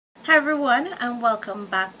Hi everyone, and welcome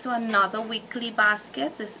back to another weekly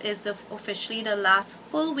basket. This is officially the last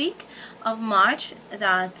full week of March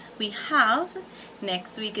that we have.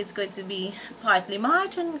 Next week it's going to be partly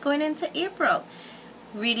March and going into April.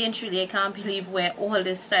 Really and truly, I can't believe where all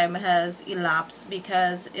this time has elapsed,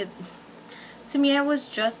 because to me, I was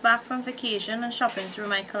just back from vacation and shopping through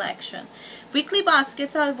my collection. Weekly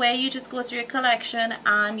baskets are where you just go through your collection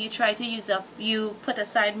and you try to use up, you put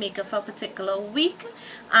aside makeup for a particular week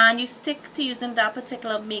and you stick to using that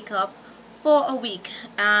particular makeup for a week.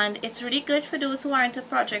 And it's really good for those who are into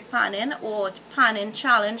project panning or panning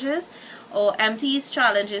challenges or empties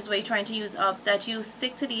challenges where you're trying to use up, that you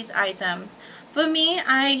stick to these items. For me,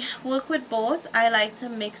 I work with both. I like to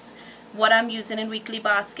mix what I'm using in weekly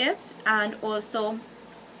baskets and also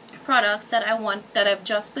products that I've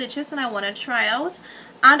just purchased and I want to try out,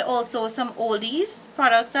 and also some oldies,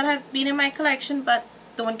 products that have been in my collection but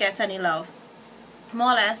don't get any love.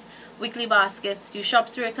 More or less, weekly baskets, you shop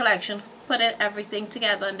through a collection, put everything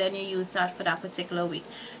together, and then you use that for that particular week.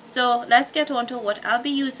 So let's get on to what I'll be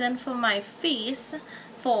using for my face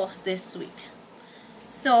for this week.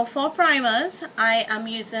 So for primers, I am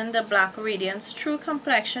using the Black Radiance True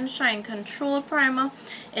Complexion Shine Control Primer.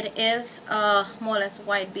 It is a more or less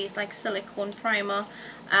white base, like silicone primer,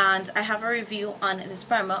 and I have a review on this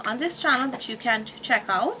primer on this channel that you can check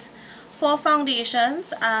out. For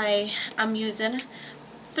foundations, I am using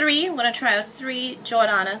three. I'm going to try out three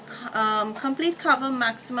Jordana Complete Cover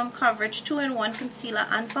Maximum Coverage 2-in-1 Concealer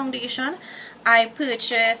and Foundation. I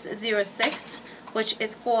purchased 06, which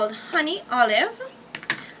is called Honey Olive.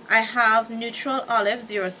 I have Neutral Olive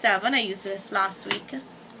 07. I used this last week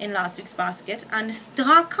in last week's basket, and this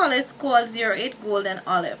dark color is called 08 Golden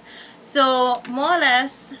Olive. So more or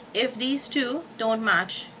less, if these two don't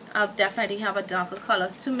match, I'll definitely have a darker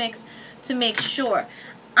color to mix to make sure.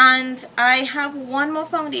 And I have one more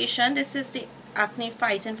foundation. This is the Acne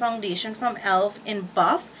Fighting Foundation from e.l.f. in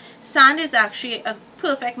Buff. Sand is actually a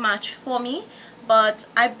perfect match for me, but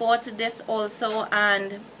I bought this also,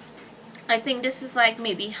 and I think this is like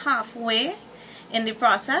maybe halfway in the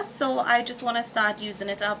process, so I just want to start using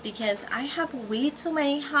it up because I have way too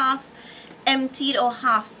many half emptied or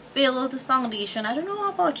half filled foundation. I don't know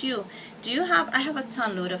about you. Do you have? I have a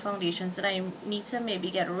ton load of foundations that I need to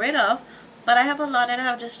maybe get rid of, but I have a lot that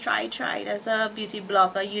I've just tried. As a beauty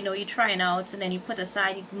blogger, you know, you're trying out and then you put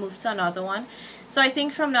aside, you move to another one. So I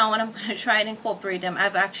think from now on I'm going to try and incorporate them.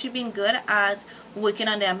 I've actually been good at working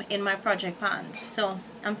on them in my project pans, so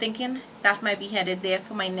I'm thinking that might be headed there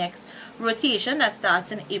for my next rotation that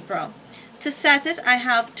starts in April. To set it, I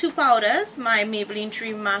have two powders. My Maybelline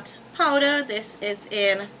Dream Matte powder. This is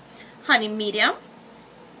in Honey Medium,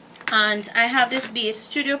 and I have this base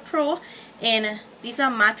Studio Pro in, these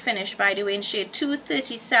are matte finish by the way, in shade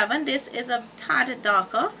 237. This is a tad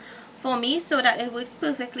darker for me so that it works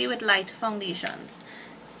perfectly with light foundations.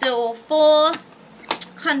 So for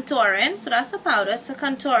contouring, so that's the powder. So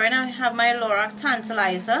contouring, I have my Lorac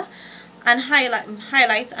Tantalizer and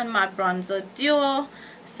highlight and matte bronzer duo.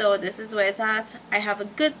 So this is where it's at. I have a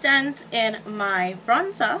good dent in my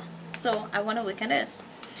bronzer, so I want to work on this.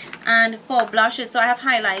 And for blushes, so I have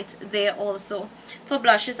highlight there also. For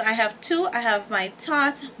blushes, I have two. I have my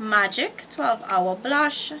Tarte Magic 12-hour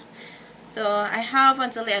blush. So I have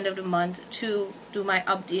until the end of the month to do my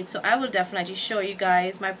update, so I will definitely show you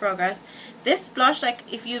guys my progress. This blush, like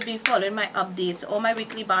if you've been following my updates or my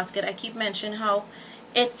weekly basket, I keep mentioning how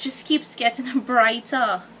it just keeps getting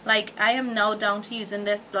brighter. Like I am now down to using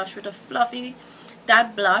that blush with a fluffy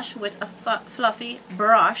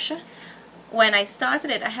brush. When I started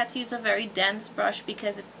it, I had to use a very dense brush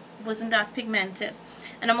because it wasn't that pigmented.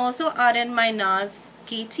 And I'm also adding my NARS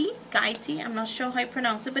Gaiti, I'm not sure how I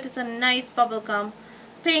pronounce it, but it's a nice bubblegum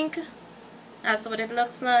pink. That's what it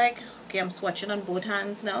looks like. Okay, I'm swatching on both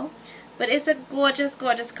hands now, but it's a gorgeous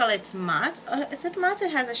color. It's matte. Is it matte?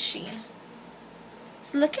 It has a sheen.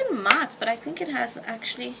 It's looking matte, but I think it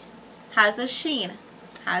actually has a sheen.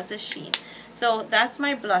 So that's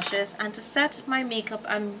my blushes, and to set my makeup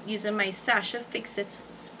I'm using my Sacha Fix It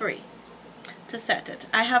spray to set it.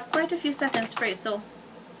 I have quite a few setting sprays, so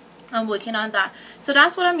I'm working on that. So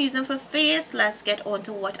that's what I'm using for face. Let's get on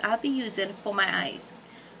to what I'll be using for my eyes.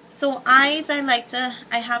 So eyes, I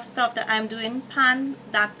have stuff that I'm doing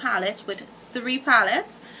that palette with 3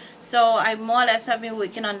 palettes. So I more or less have been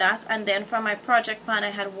working on that. And then for my project pan, I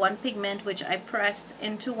had one pigment which I pressed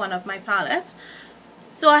into one of my palettes.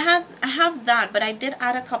 So I have that, but I did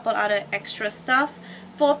add a couple other extra stuff.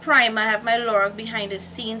 For primer, I have my Lorac Behind the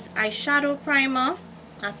Scenes eyeshadow primer.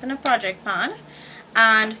 That's in a project pan.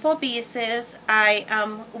 And for bases, I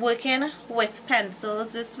am working with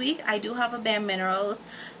pencils this week. I do have a Bare Minerals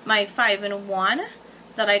my 5-in-1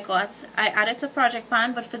 that I got. I added to project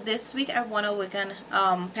pan, but for this week I want to work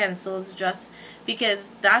on pencils, just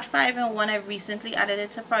because that 5-in-1 I recently added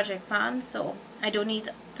it to project pan, so I don't need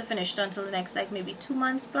to finish it until the next like maybe 2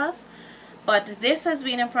 months plus. But this has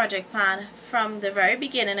been in project pan from the very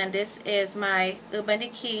beginning, and this is my Urban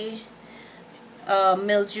Decay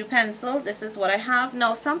mildew pencil. This is what I have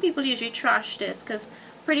now. Some people usually trash this because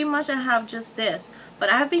pretty much I have just this, but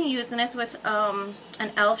I have been using it with an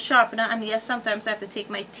elf sharpener, and yes, sometimes I have to take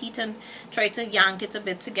my teeth and try to yank it a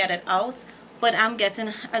bit to get it out, but I'm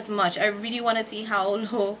getting as much. I really want to see how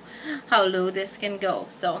low this can go.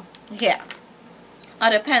 So yeah,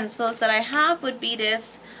 other pencils that I have would be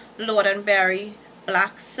this Lord and Berry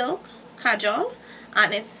Black Silk Kajal,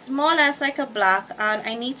 and it's more or less like a black, and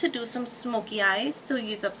I need to do some smoky eyes to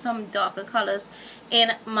use up some darker colors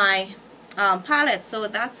in my palette, so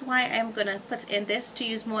that's why I'm gonna put in this to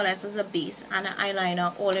use more or less as a base and an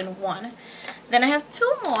eyeliner all in one. Then I have two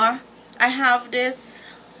more. I have this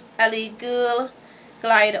LA Girl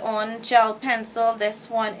Glide On Gel Pencil. This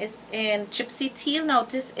one is in Gypsy Teal. Now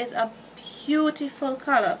this is a beautiful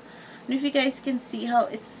color. I don't know if you guys can see how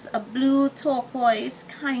it's a blue turquoise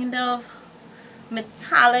kind of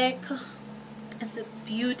metallic. It's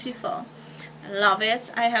beautiful. I love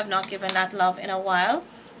it. I have not given that love in a while,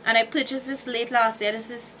 and I purchased this late last year. This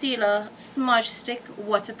is Stila Smudge Stick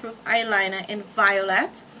Waterproof Eyeliner in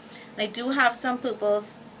Violet. I do have some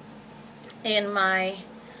purples in my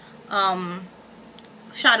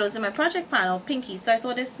shadows in my project panel, pinky, so I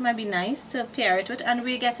thought this might be nice to pair it with, and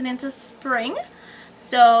we're getting into spring.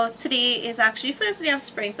 So today is actually first day of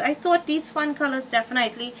spring, so I thought these fun colors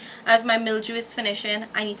definitely, as my mildew is finishing,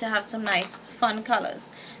 I need to have some nice fun colors.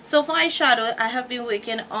 So for eyeshadow, I have been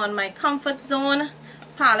working on my Comfort Zone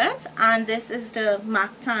palette, and this is the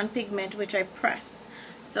MAC Tan pigment which I pressed.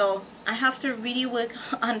 So I have to really work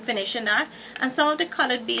on finishing that, and some of the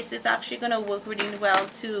colored base is actually going to work really well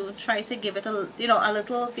to try to give it a, you know, a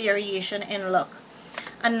little variation in look.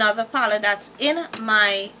 Another palette that's in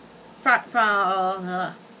my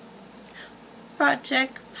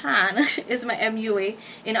project pan is my MUA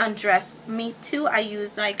in Undress Me Too. I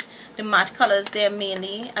use like the matte colors there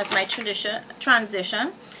mainly as my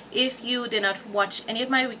transition. If you did not watch any of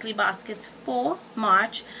my weekly baskets for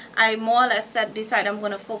March, I more or less decided I'm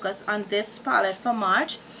going to focus on this palette for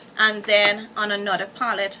March, and then on another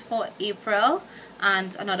palette for April,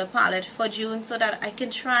 and another palette for June, so that I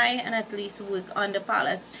can try and at least work on the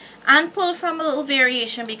palettes and pull from a little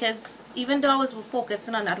variation, because even though I was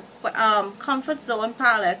focusing on that Comfort Zone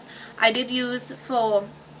palette, I did use for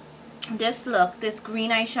this look this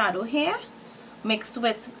green eyeshadow here mixed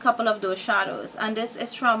with a couple of those shadows, and this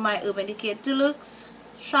is from my Urban Decay Deluxe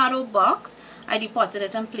shadow box. I depotted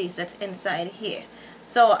it and placed it inside here.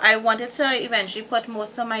 So I wanted to eventually put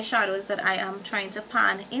most of my shadows that I am trying to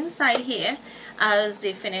pan inside here as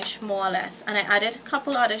they finish more or less. And I added a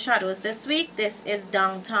couple other shadows this week. This is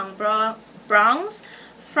Downtown Bronze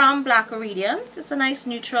from Black Radiance. It's a nice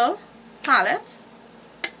neutral palette.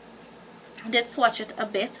 I did swatch it a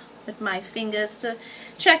bit with my fingers to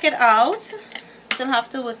check it out. Still have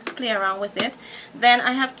to play around with it. Then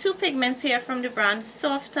I have two pigments here from the brand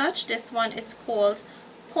Soft Touch. This one is called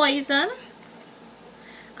Poison,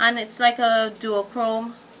 and it's like a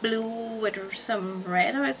duochrome blue with some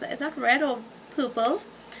red, or is that red or purple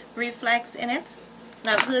reflex in it. And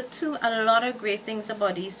I've heard a lot of great things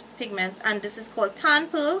about these pigments, and this is called Tan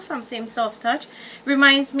Pearl from same Soft Touch.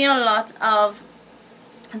 Reminds me a lot of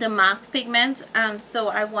the MAC pigment, and so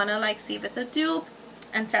I want to like see if it's a dupe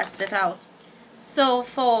and test it out. So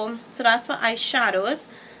that's for eyeshadows.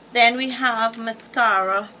 Then we have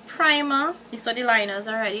mascara primer. You saw the liners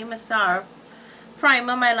already. Mascara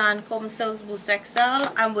primer, my Lancome Silks Boost XL.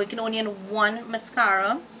 I'm working only in one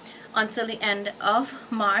mascara until the end of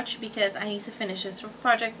March, because I need to finish this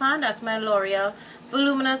project pan. That's my L'Oreal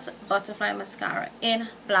Voluminous Butterfly Mascara in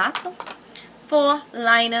black. For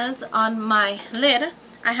liners on my lid,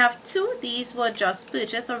 I have two. These were just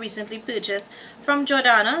purchased or recently purchased from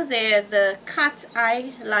Jordana. They're the cat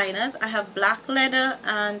eye liners. I have black leather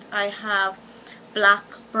and I have black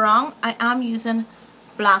brown. I am using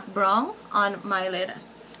black brown on my lid.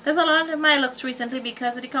 There's a lot of my looks recently,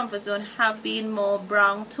 because of the Comfort Zone, have been more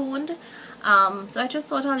brown toned. So I just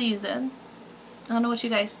thought I'll use it. I don't know what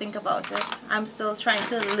you guys think about it. I'm still trying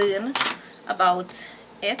to learn about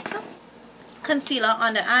it. Concealer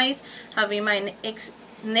on the eyes, having my NYX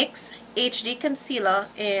HD concealer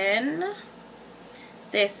in,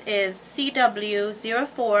 this is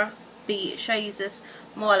CW04B. I use this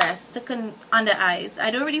more or less to on the eyes.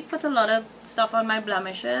 I don't really put a lot of stuff on my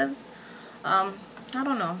blemishes. I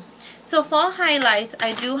don't know. So for highlight,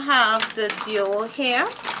 I do have the duo here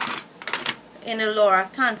in the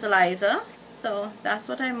Lorac Tantalizer. So that's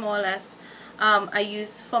what I more or less I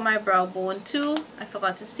use for my brow bone too. I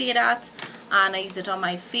forgot to say that. And I use it on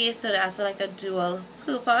my face, so that's like a dual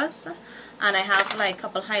purpose. And I have like a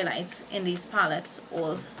couple highlights in these palettes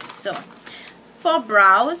also. For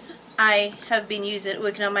brows, I have been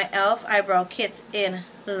working on my e.l.f. eyebrow kit in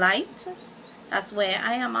light. That's where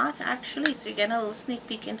I am at actually, so you're getting a little sneak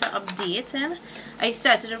peek into updating. I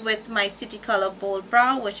started it with my City Color Bold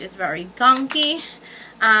Brow, which is very gunky,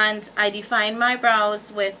 and I defined my brows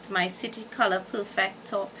with my City Color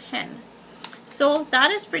Perfector pen. So that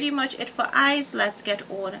is pretty much it for eyes. Let's get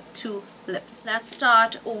on to lips. Let's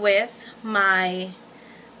start with my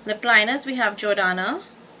lip liners. We have Jordana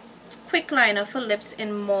Quick Liner for lips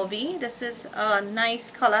in Mauve. This is a nice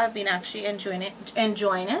color. I've been actually enjoying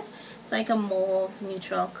it. It's like a mauve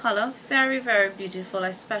neutral color. Very, very beautiful,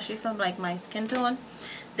 especially from like my skin tone.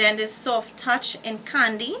 Then this Soft Touch in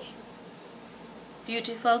Candy.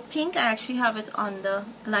 Beautiful pink. I actually have it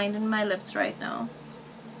underlined in my lips right now.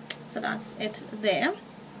 So that's it there.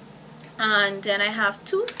 And then I have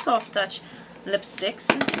two Soft Touch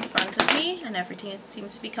lipsticks in front of me, and everything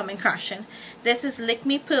seems to be coming crashing. This is Lick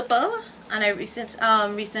Me Purple, and I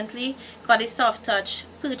recently got a Soft Touch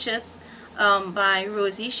purchase by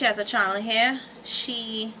Rosie. She has a channel here.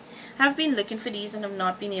 Have been looking for these and have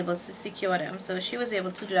not been able to secure them, so she was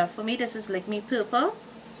able to do that for me. This is Lick Me Purple,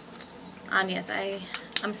 and yes,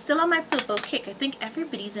 I'm still on my purple kick. I think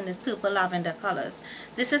everybody's in this purple lavender colors.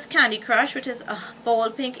 This is Candy Crush, which is a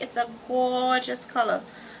bold pink. It's a gorgeous color.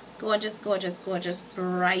 Gorgeous, gorgeous, gorgeous,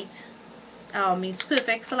 bright. It's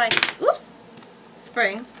perfect for like, oops,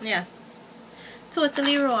 spring. Yes,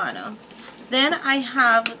 totally Roano. Then I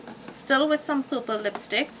have, still with some purple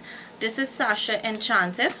lipsticks, this is Sasha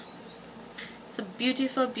Enchanted. It's a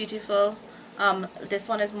beautiful, beautiful, this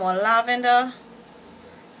one is more lavender.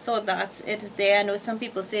 So that's it there. I know some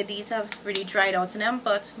people say these have really dried out in them,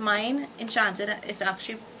 but mine Enchanted is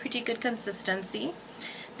actually pretty good consistency.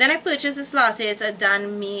 Then I purchased this last year. It's a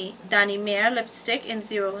Danny Meyer lipstick in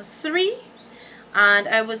 03. And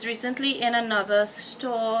I was recently in another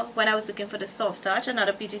store when I was looking for the Soft Touch,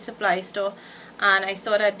 another beauty supply store, and I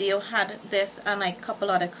saw that they had this and like a couple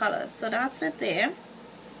other colors. So that's it there.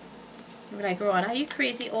 You're like, Ron, are you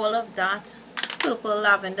crazy? All of that purple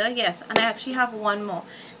lavender. Yes, and I actually have one more.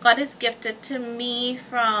 Got this gifted to me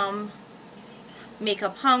from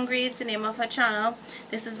Makeup Hungry. It's the name of her channel.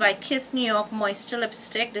 This is by Kiss New York Moisture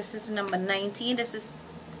Lipstick. This is number 19. This is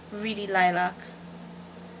really lilac.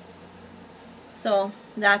 So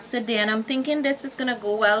that's it there. And I'm thinking this is going to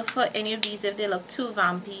go well for any of these if they look too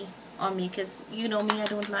vampy on me, because you know me, I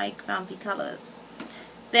don't like vampy colors.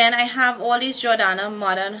 Then I have all these Jordana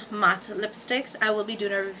Modern Matte Lipsticks. I will be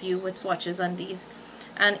doing a review with swatches on these.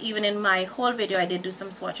 And even in my whole video I did do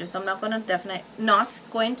some swatches. So I'm not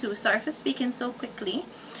going to, sorry for speaking so quickly,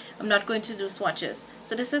 I'm not going to do swatches.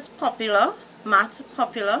 So this is Popular, Matte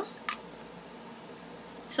Popular.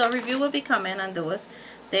 So a review will be coming on those.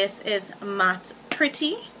 This is Matte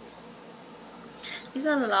Pretty. These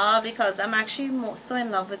are lovely because I'm actually so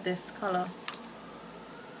in love with this color.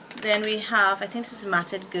 Then we have, I think this is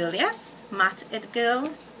Matted Girl. Yes, Matted Girl.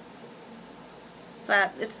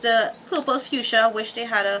 That it's the purple fuchsia. I wish they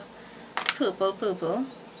had a purple,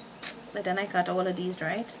 but then I got all of these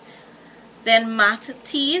right. Then Matte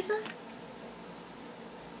Tease.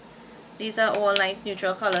 These are all nice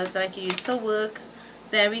neutral colors that I can use for work.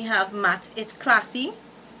 Then we have Matte It Classy,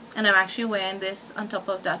 and I'm actually wearing this on top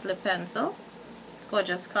of that lip pencil.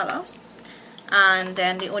 Gorgeous color. And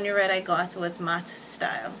then the only red I got was Matte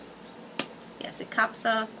Style. Yes, the caps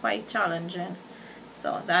are quite challenging.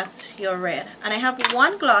 So that's your red. And I have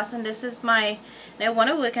one gloss, and this is my, and I want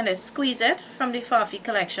to work on this Squeeze It from the Farfie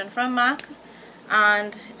collection from MAC.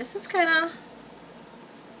 And this is kind of,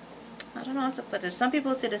 I don't know how to put it. Some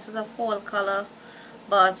people say this is a fall color,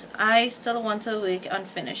 but I still want to work on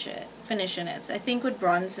finishing it. I think with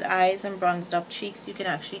bronzed eyes and bronzed up cheeks, you can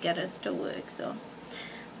actually get us to work. So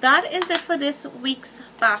that is it for this week's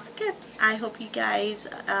basket. I hope you guys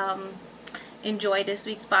enjoy this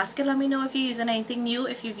week's basket. Let me know if you're using anything new.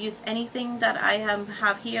 If you've used anything that I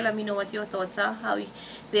have here, let me know what your thoughts are, how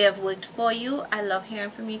they have worked for you. I love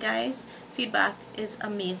hearing from you guys. Feedback is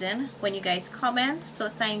amazing when you guys comment. So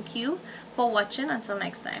thank you for watching. Until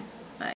next time.